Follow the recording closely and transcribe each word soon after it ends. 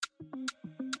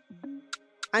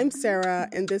I'm Sarah,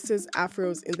 and this is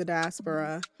Afros in the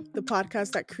Diaspora, the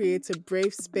podcast that creates a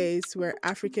brave space where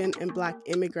African and Black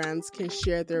immigrants can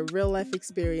share their real-life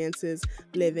experiences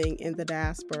living in the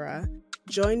diaspora.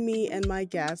 Join me and my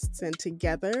guests, and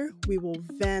together we will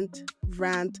vent,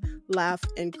 rant, laugh,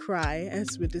 and cry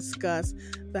as we discuss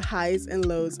the highs and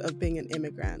lows of being an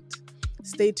immigrant.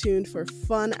 Stay tuned for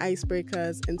fun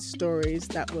icebreakers and stories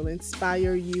that will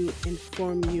inspire you,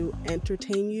 inform you,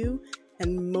 entertain you,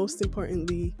 and most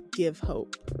importantly, give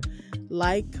hope.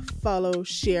 Like, follow,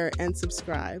 share, and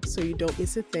subscribe so you don't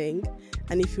miss a thing.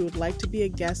 And if you would like to be a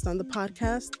guest on the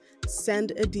podcast,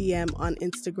 send a DM on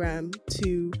Instagram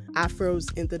to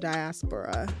Afros in the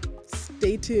Diaspora.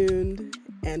 Stay tuned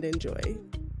and enjoy.